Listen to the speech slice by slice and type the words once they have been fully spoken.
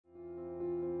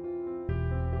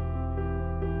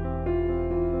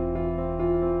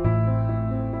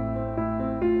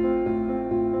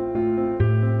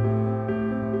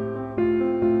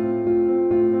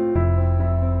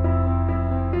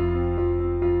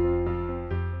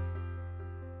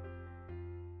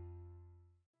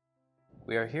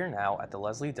We are here now at the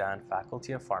Leslie Dan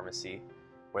Faculty of Pharmacy,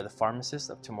 where the pharmacists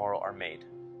of tomorrow are made.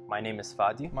 My name is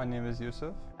Fadi. My name is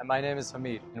Yusuf. And my name is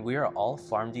Hamid. And we are all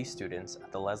PharmD students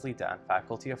at the Leslie Dan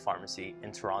Faculty of Pharmacy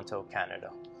in Toronto, Canada.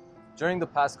 During the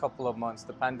past couple of months,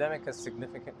 the pandemic has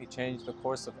significantly changed the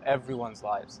course of everyone's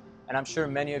lives. And I'm sure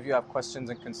many of you have questions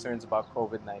and concerns about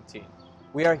COVID-19.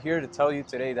 We are here to tell you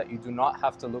today that you do not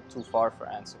have to look too far for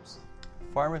answers.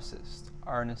 Pharmacists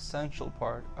are an essential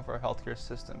part of our healthcare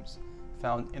systems,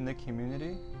 found in the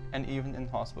community and even in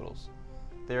hospitals.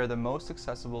 They are the most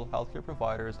accessible healthcare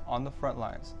providers on the front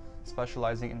lines,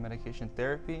 specializing in medication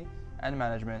therapy and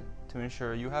management to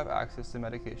ensure you have access to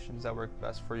medications that work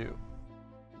best for you.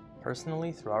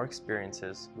 Personally, through our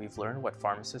experiences, we've learned what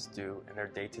pharmacists do in their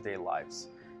day-to-day lives.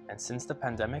 And since the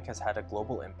pandemic has had a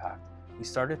global impact, we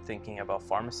started thinking about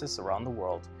pharmacists around the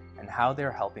world and how they are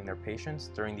helping their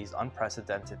patients during these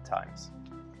unprecedented times.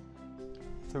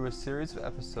 Through a series of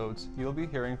episodes, you'll be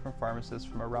hearing from pharmacists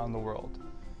from around the world.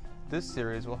 This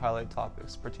series will highlight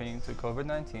topics pertaining to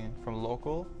COVID-19 from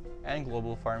local and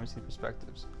global pharmacy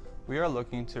perspectives. We are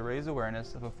looking to raise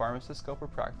awareness of a pharmacist scope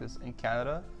of practice in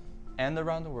Canada and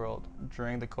around the world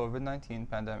during the COVID-19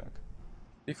 pandemic.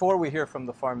 Before we hear from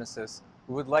the pharmacists,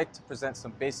 we would like to present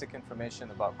some basic information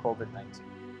about COVID-19.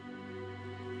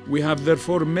 We have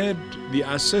therefore made the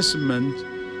assessment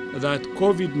that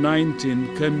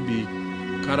COVID-19 can be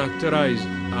characterized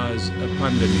as a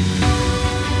pandemic.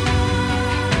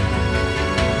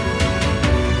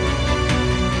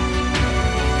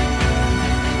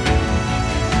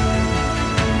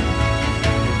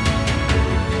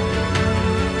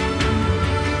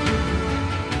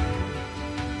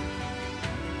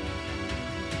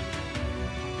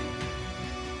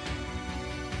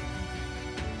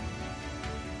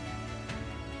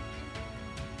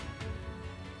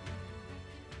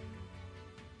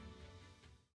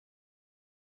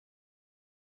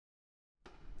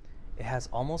 It has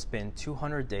almost been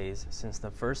 200 days since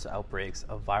the first outbreaks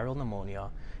of viral pneumonia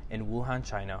in Wuhan,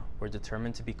 China were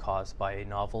determined to be caused by a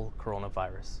novel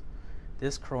coronavirus.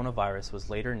 This coronavirus was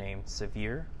later named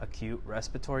Severe Acute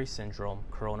Respiratory Syndrome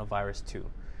Coronavirus 2,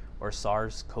 or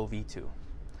SARS-CoV-2.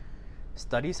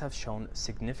 Studies have shown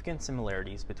significant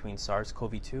similarities between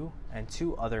SARS-CoV-2 and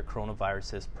two other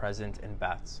coronaviruses present in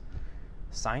bats.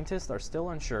 Scientists are still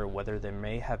unsure whether there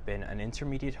may have been an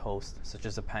intermediate host such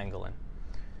as a pangolin.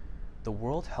 The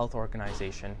World Health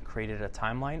Organization created a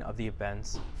timeline of the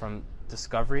events from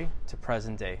discovery to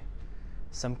present day.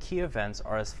 Some key events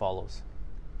are as follows.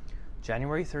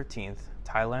 January 13th,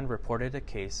 Thailand reported a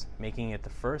case, making it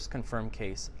the first confirmed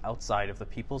case outside of the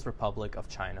People's Republic of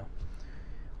China.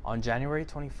 On January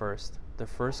 21st, the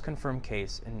first confirmed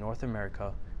case in North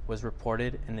America was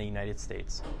reported in the United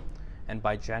States. And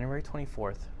by January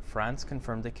 24th, France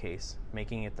confirmed a case,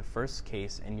 making it the first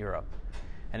case in Europe.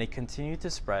 And it continued to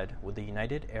spread, with the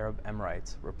United Arab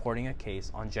Emirates reporting a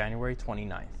case on January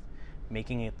 29th,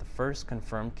 making it the first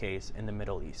confirmed case in the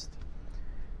Middle East.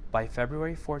 By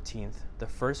February 14th, the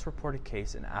first reported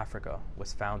case in Africa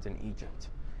was found in Egypt,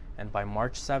 and by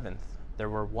March 7th, there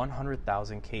were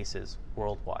 100,000 cases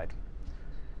worldwide.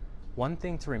 One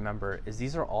thing to remember is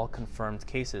these are all confirmed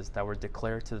cases that were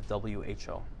declared to the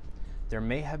WHO. There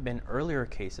may have been earlier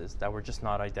cases that were just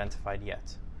not identified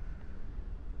yet.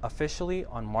 Officially,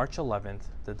 on March 11th,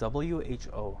 the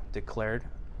WHO declared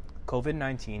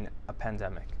COVID-19 a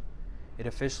pandemic. It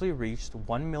officially reached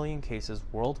 1 million cases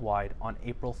worldwide on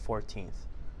April 14th.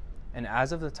 And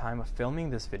as of the time of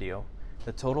filming this video,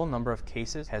 the total number of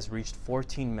cases has reached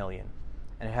 14 million,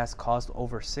 and it has caused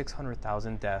over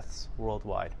 600,000 deaths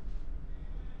worldwide.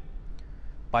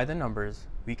 By the numbers,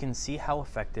 we can see how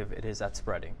effective it is at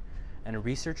spreading, and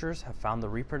researchers have found the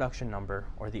reproduction number,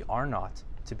 or the R0,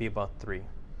 to be about 3.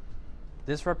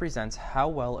 This represents how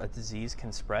well a disease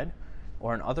can spread,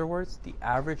 or in other words, the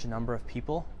average number of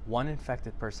people one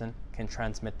infected person can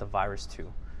transmit the virus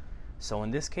to. So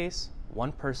in this case,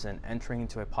 one person entering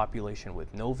into a population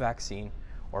with no vaccine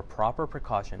or proper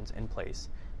precautions in place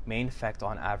may infect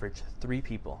on average 3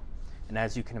 people. And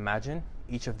as you can imagine,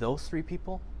 each of those 3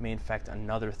 people may infect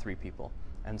another 3 people,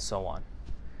 and so on.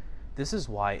 This is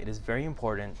why it is very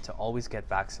important to always get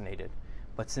vaccinated.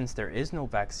 But since there is no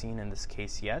vaccine in this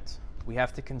case yet, we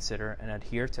have to consider and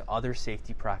adhere to other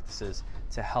safety practices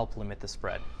to help limit the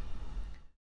spread.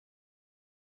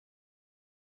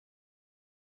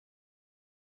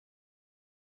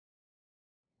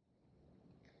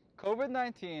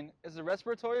 COVID-19 is a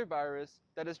respiratory virus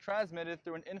that is transmitted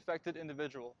through an infected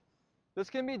individual.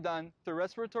 This can be done through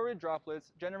respiratory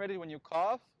droplets generated when you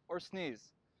cough or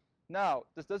sneeze. Now,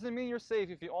 this doesn't mean you're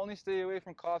safe if you only stay away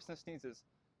from coughs and sneezes.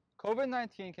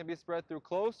 COVID-19 can be spread through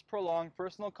close, prolonged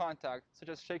personal contact, such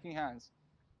as shaking hands.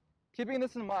 Keeping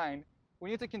this in mind, we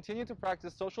need to continue to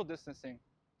practice social distancing.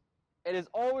 It is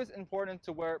always important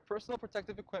to wear personal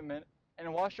protective equipment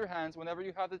and wash your hands whenever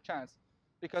you have the chance,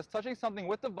 because touching something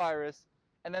with the virus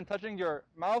and then touching your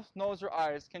mouth, nose, or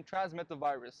eyes can transmit the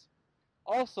virus.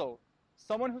 Also,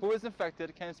 someone who is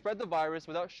infected can spread the virus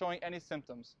without showing any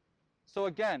symptoms. So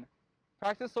again,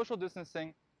 practice social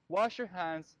distancing, wash your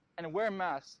hands, and wear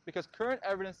masks, because current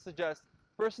evidence suggests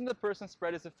person-to-person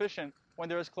spread is efficient when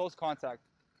there is close contact.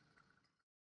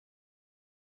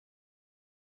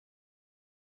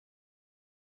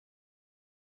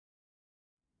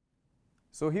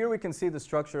 So here we can see the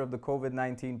structure of the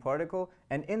COVID-19 particle,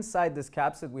 and inside this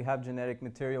capsid we have genetic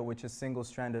material, which is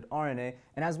single-stranded RNA,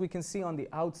 and as we can see on the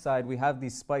outside we have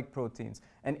these spike proteins.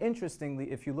 And interestingly,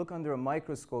 if you look under a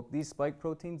microscope, these spike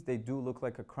proteins, they do look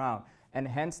like a crown, and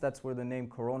hence that's where the name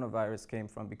coronavirus came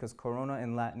from, because corona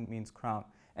in Latin means crown.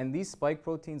 And these spike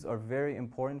proteins are very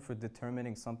important for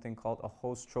determining something called a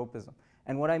host tropism.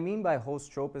 And what I mean by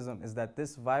host tropism is that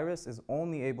this virus is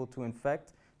only able to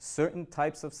infect certain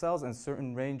types of cells and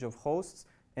certain range of hosts,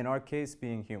 in our case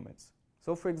being humans.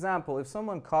 So for example, if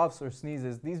someone coughs or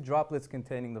sneezes, these droplets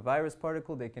containing the virus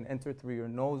particle, they can enter through your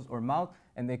nose or mouth,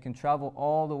 and they can travel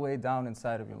all the way down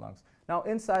inside of your lungs. Now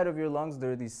inside of your lungs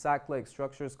there are these sac-like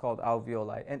structures called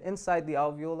alveoli, and inside the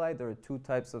alveoli there are two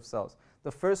types of cells.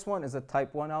 The first one is a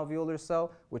type 1 alveolar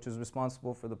cell, which is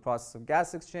responsible for the process of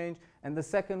gas exchange, and the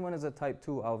second one is a type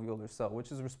 2 alveolar cell,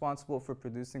 which is responsible for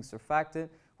producing surfactant,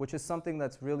 which is something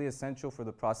that's really essential for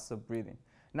the process of breathing.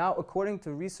 Now, according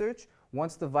to research,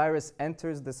 once the virus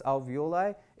enters this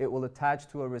alveoli, it will attach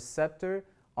to a receptor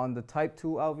on the type 2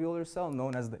 alveolar cell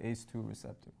known as the ACE2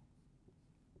 receptor.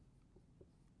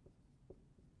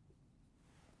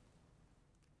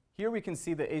 Here we can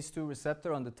see the ACE2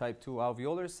 receptor on the type 2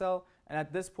 alveolar cell, and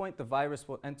at this point the virus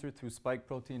will enter through spike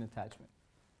protein attachment.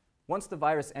 Once the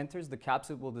virus enters, the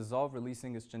capsid will dissolve,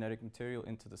 releasing its genetic material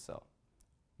into the cell.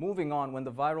 Moving on, when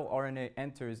the viral RNA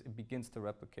enters, it begins to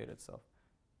replicate itself.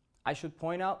 I should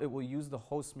point out it will use the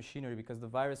host machinery because the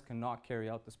virus cannot carry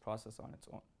out this process on its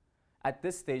own. At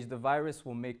this stage, the virus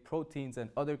will make proteins and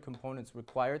other components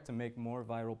required to make more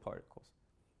viral particles.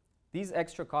 These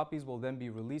extra copies will then be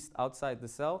released outside the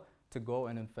cell to go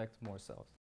and infect more cells.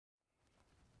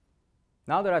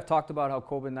 Now that I've talked about how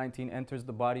COVID-19 enters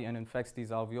the body and infects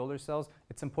these alveolar cells,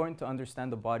 it's important to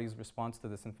understand the body's response to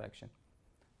this infection.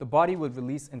 The body would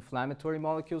release inflammatory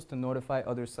molecules to notify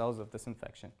other cells of this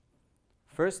infection.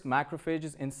 First,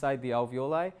 macrophages inside the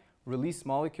alveoli release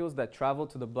molecules that travel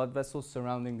to the blood vessels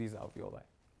surrounding these alveoli,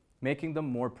 making them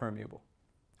more permeable.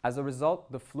 As a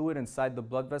result, the fluid inside the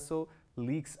blood vessel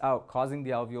leaks out, causing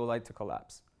the alveoli to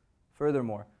collapse.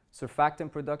 Furthermore,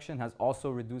 surfactant production has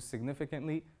also reduced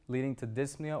significantly, leading to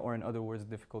dyspnea, or in other words,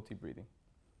 difficulty breathing.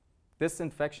 This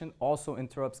infection also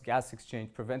interrupts gas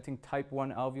exchange, preventing type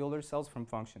 1 alveolar cells from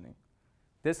functioning.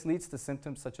 This leads to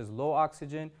symptoms such as low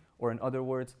oxygen, or in other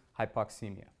words,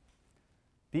 hypoxemia.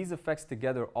 These effects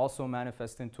together also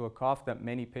manifest into a cough that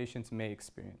many patients may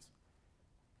experience.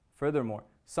 Furthermore,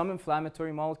 some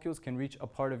inflammatory molecules can reach a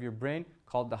part of your brain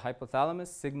called the hypothalamus,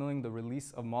 signaling the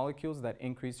release of molecules that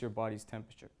increase your body's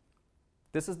temperature.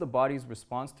 This is the body's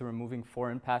response to removing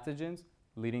foreign pathogens,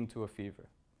 leading to a fever.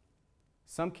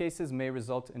 Some cases may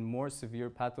result in more severe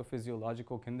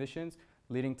pathophysiological conditions,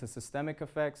 leading to systemic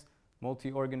effects,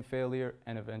 multi-organ failure,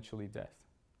 and eventually death.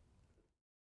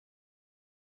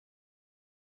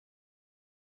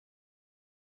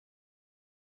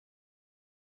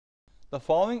 The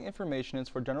following information is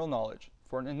for general knowledge,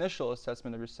 for an initial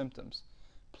assessment of your symptoms.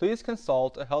 Please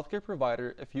consult a healthcare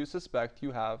provider if you suspect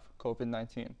you have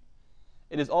COVID-19.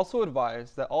 It is also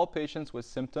advised that all patients with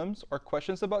symptoms or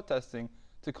questions about testing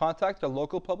to contact their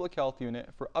local public health unit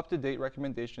for up-to-date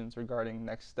recommendations regarding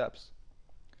next steps.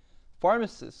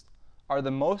 Pharmacists are the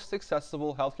most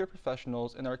accessible healthcare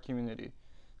professionals in our community,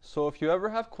 so if you ever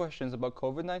have questions about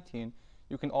COVID-19,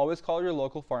 you can always call your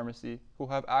local pharmacy, who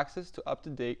have access to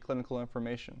up-to-date clinical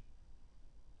information.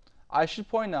 I should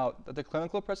point out that the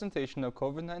clinical presentation of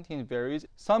COVID-19 varies.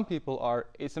 Some people are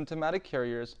asymptomatic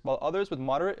carriers, while others with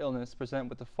moderate illness present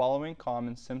with the following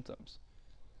common symptoms: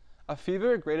 a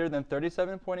fever greater than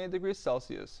 37.8 degrees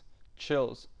Celsius,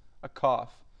 chills, a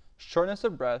cough, shortness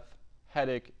of breath,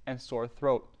 headache, and sore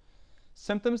throat.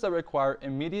 Symptoms that require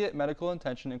immediate medical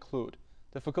attention include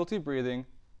difficulty breathing,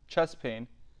 chest pain,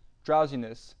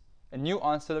 drowsiness, a new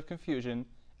onset of confusion,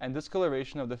 and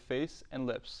discoloration of the face and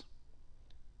lips.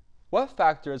 What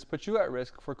factors put you at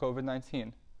risk for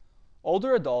COVID-19?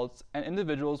 Older adults and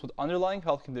individuals with underlying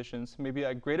health conditions may be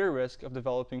at greater risk of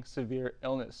developing severe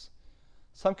illness.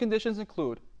 Some conditions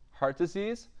include heart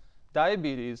disease,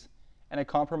 diabetes, and a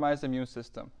compromised immune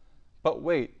system. But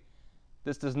wait,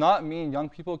 this does not mean young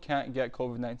people can't get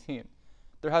COVID-19.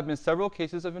 There have been several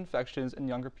cases of infections in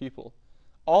younger people.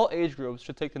 All age groups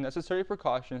should take the necessary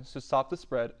precautions to stop the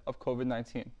spread of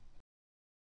COVID-19.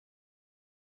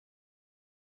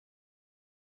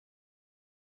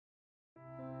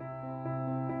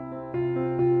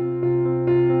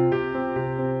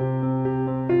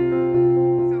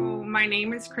 My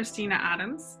name is Christina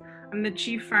Adams. I'm the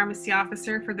Chief Pharmacy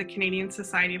Officer for the Canadian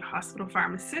Society of Hospital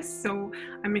Pharmacists. So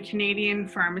I'm a Canadian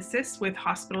pharmacist with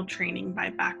hospital training by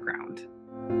background.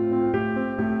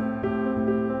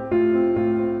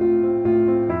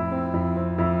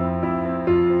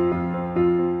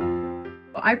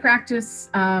 I practice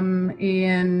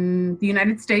in the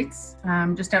United States,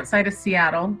 just outside of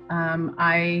Seattle.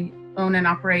 I own and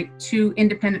operate 2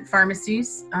 independent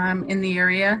pharmacies in the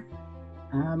area.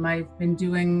 I've been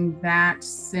doing that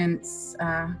since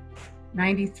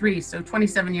 93, so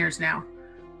 27 years now.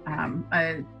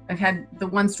 I've had the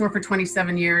one store for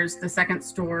 27 years. The second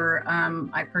store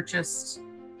I purchased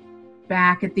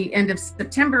back at the end of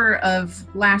September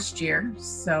of last year.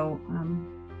 So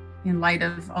in light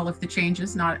of all of the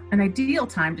changes, not an ideal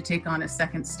time to take on a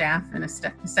second staff and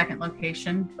a second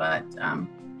location, but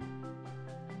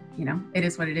you know, it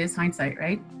is what it is, hindsight,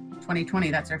 right?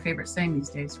 2020, that's our favorite saying these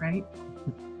days, right?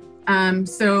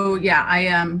 So yeah,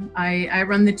 I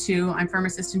run the 2. I'm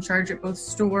pharmacist in charge at both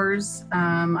stores.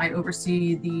 I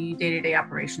oversee the day-to-day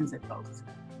operations at both.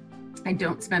 I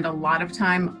don't spend a lot of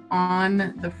time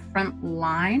on the front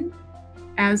line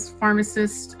as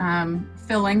pharmacist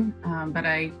filling, but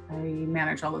I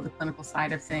manage all of the clinical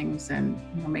side of things and,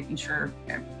 you know, making sure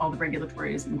all the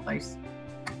regulatory is in place.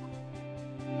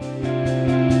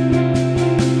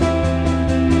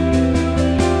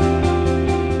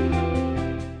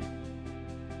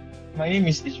 My name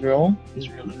is Israel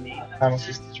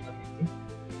Pharmacist Israel.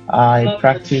 I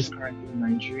practice currently in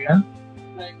Nigeria.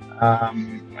 I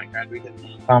graduated as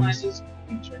a pharmacist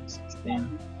in 2016.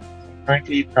 I'm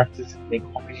currently practicing a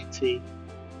community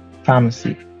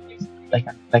pharmacy, like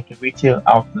a retail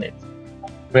outlet,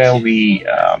 where we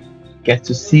get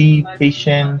to see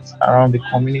patients around the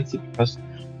community, because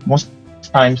most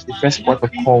times the first port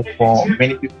of call for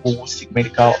many people who seek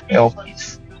medical help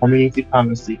is community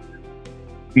pharmacy.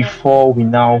 Before we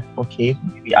now,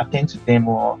 maybe attend to them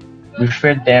or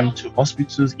refer them to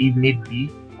hospitals if need be,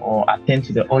 or attend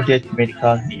to the urgent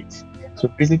medical needs. So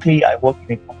basically, I work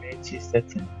in a community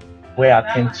setting where I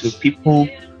attend to people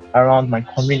around my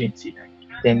community,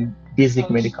 then basic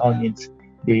medical needs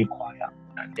they require,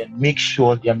 and then make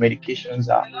sure their medications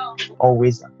are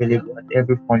always available at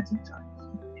every point in time.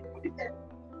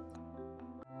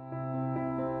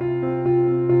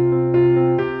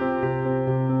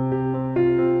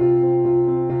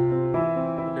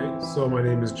 So my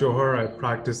name is Johar. I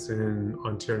practice in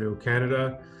Ontario,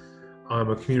 Canada. I'm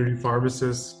a community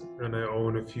pharmacist and I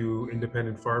own a few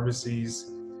independent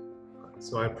pharmacies.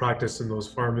 So I practice in those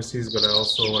pharmacies, but I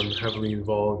also am heavily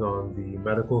involved on the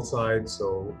medical side.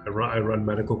 So I run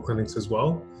medical clinics as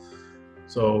well.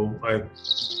 So I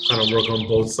kind of work on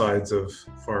both sides of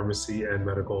pharmacy and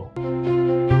medical.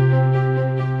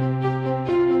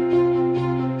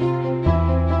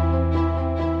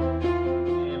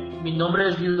 Mi nombre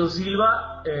es Guido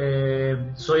Silva,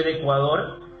 soy de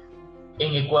Ecuador.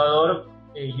 En Ecuador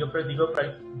yo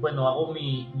hago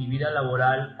mi vida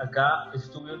laboral acá.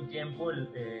 Estuve un tiempo,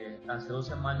 hace 2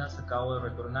 semanas acabo de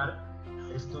retornar.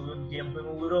 Estuve un tiempo en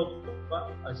Europa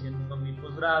haciendo mi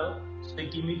posgrado. Soy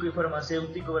químico y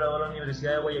farmacéutico, graduado de la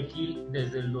Universidad de Guayaquil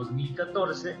desde el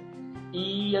 2014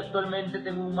 y actualmente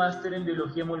tengo un máster en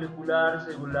biología molecular,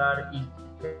 celular y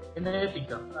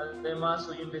genética. Además,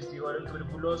 soy investigador en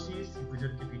tuberculosis y fui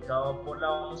certificado por la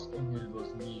OMS en el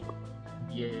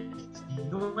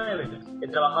 2019. He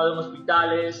trabajado en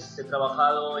hospitales, he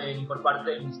trabajado por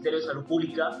parte del Ministerio de Salud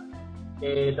Pública,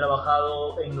 he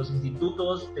trabajado en los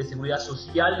institutos de seguridad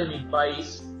social de mi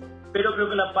país, pero creo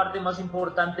que la parte más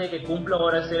importante que cumplo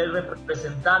ahora es ser el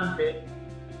representante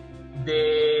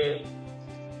de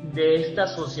esta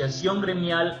asociación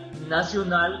gremial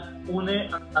nacional. Une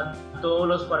a todos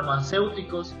los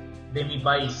farmacéuticos de mi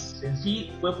país. En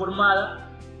sí fue formada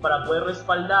para poder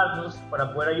respaldarnos,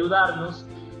 para poder ayudarnos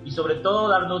y sobre todo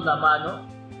darnos la mano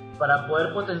para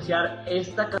poder potenciar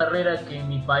esta carrera que en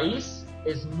mi país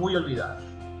es muy olvidada.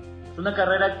 Es una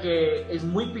carrera que es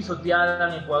muy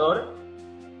pisoteada en Ecuador,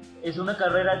 es una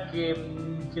carrera que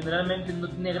generalmente no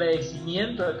tiene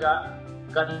agradecimiento acá.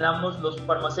 Los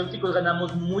farmacéuticos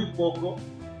ganamos muy poco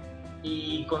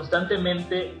y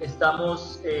constantemente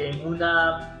estamos en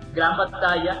una gran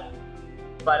batalla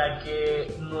para que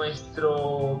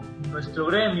nuestro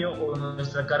gremio o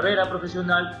nuestra carrera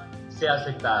profesional sea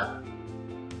aceptada.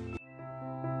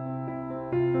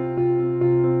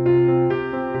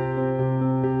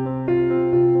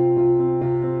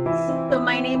 So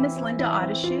my name is Linda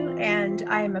Audeshoe, and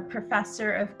I am a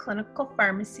professor of clinical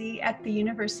pharmacy at the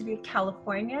University of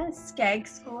California,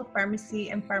 Skaggs School of Pharmacy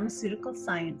and Pharmaceutical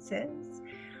Sciences.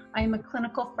 I am a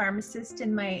clinical pharmacist,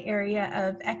 and my area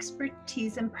of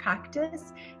expertise and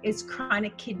practice is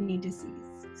chronic kidney disease.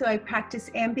 So I practice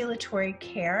ambulatory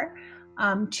care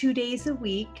 2 days a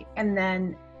week, and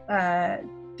then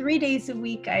 3 days a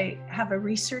week I have a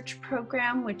research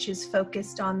program which is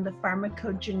focused on the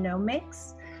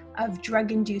pharmacogenomics of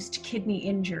drug-induced kidney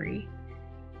injury.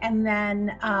 And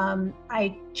then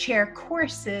I chair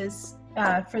courses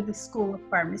for the School of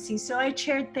Pharmacy. So I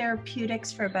chaired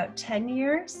therapeutics for about 10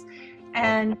 years.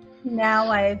 And now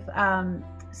I've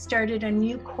started a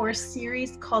new course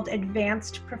series called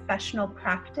Advanced Professional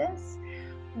Practice,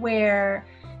 where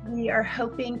we are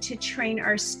hoping to train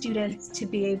our students to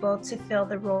be able to fill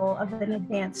the role of an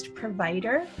advanced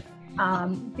provider,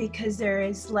 because there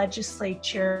is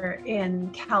legislature in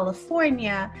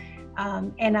California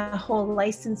and a whole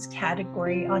license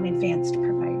category on advanced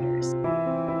providers.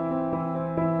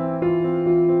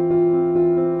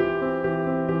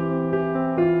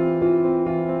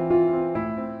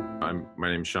 My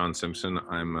name's Sean Simpson.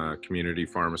 I'm a community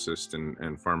pharmacist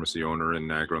and pharmacy owner in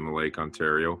Niagara-on-the-Lake,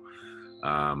 Ontario.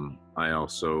 I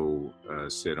also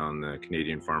sit on the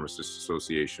Canadian Pharmacists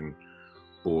Association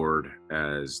board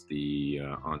as the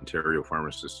Ontario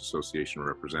Pharmacists Association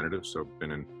representative. So I've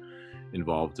been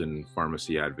involved in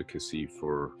pharmacy advocacy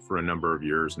for a number of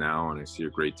years now, and I see a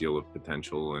great deal of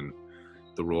potential in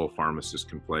the role pharmacists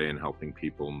can play in helping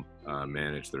people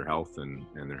manage their health and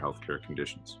their healthcare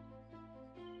conditions.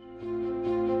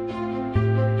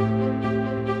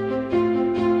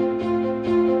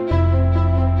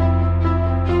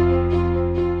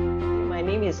 My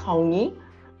name is Hong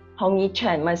Yi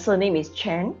Chen. My surname is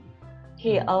Chen.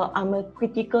 Okay, I'm a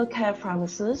critical care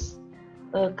pharmacist,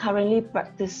 currently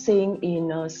practicing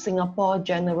in Singapore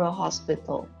General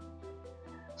Hospital.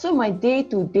 So my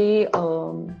day-to-day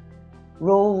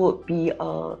role would be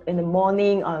in the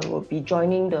morning, I will be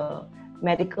joining the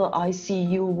medical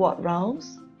ICU ward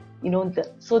rounds.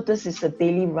 So this is the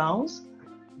daily rounds.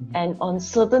 And on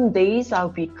certain days, I'll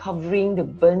be covering the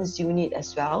burns unit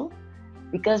as well,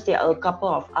 because there are a couple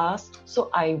of us.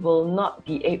 So I will not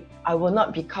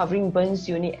be covering burns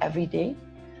unit every day,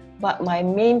 but my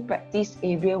main practice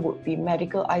area would be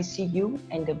medical ICU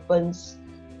and the burns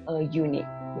unit.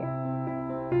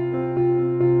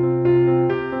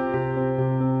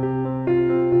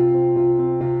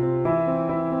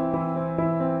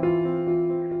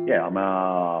 Yeah, I'm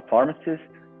a pharmacist.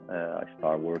 I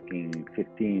started working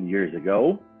 15 years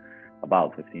ago,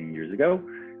 about 15 years ago.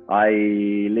 I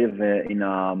live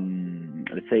in,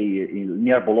 let's say,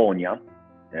 near Bologna.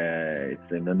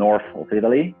 It's in the north of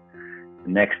Italy,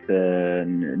 next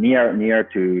near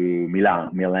to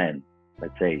Milan.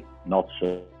 Let's say not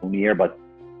so near, but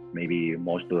maybe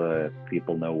most of the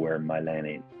people know where Milan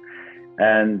is.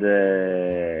 And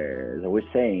as I was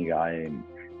saying,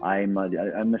 I'm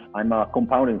a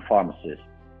compounding pharmacist.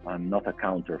 I'm not a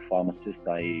counter pharmacist.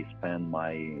 I spend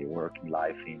my working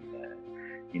life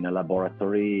in a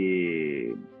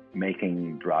laboratory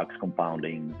making drugs,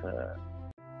 compounding.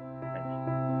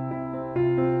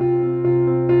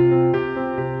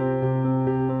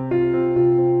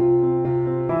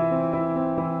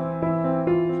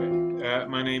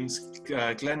 My name's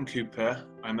Glenn Cooper.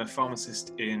 I'm a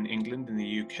pharmacist in England, in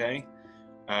the UK.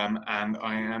 And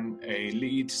I am a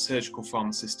lead surgical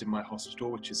pharmacist in my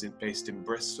hospital, which is based in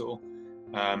Bristol.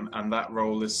 And that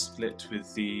role is split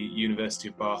with the University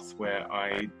of Bath, where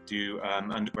I do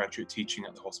undergraduate teaching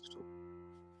at the hospital.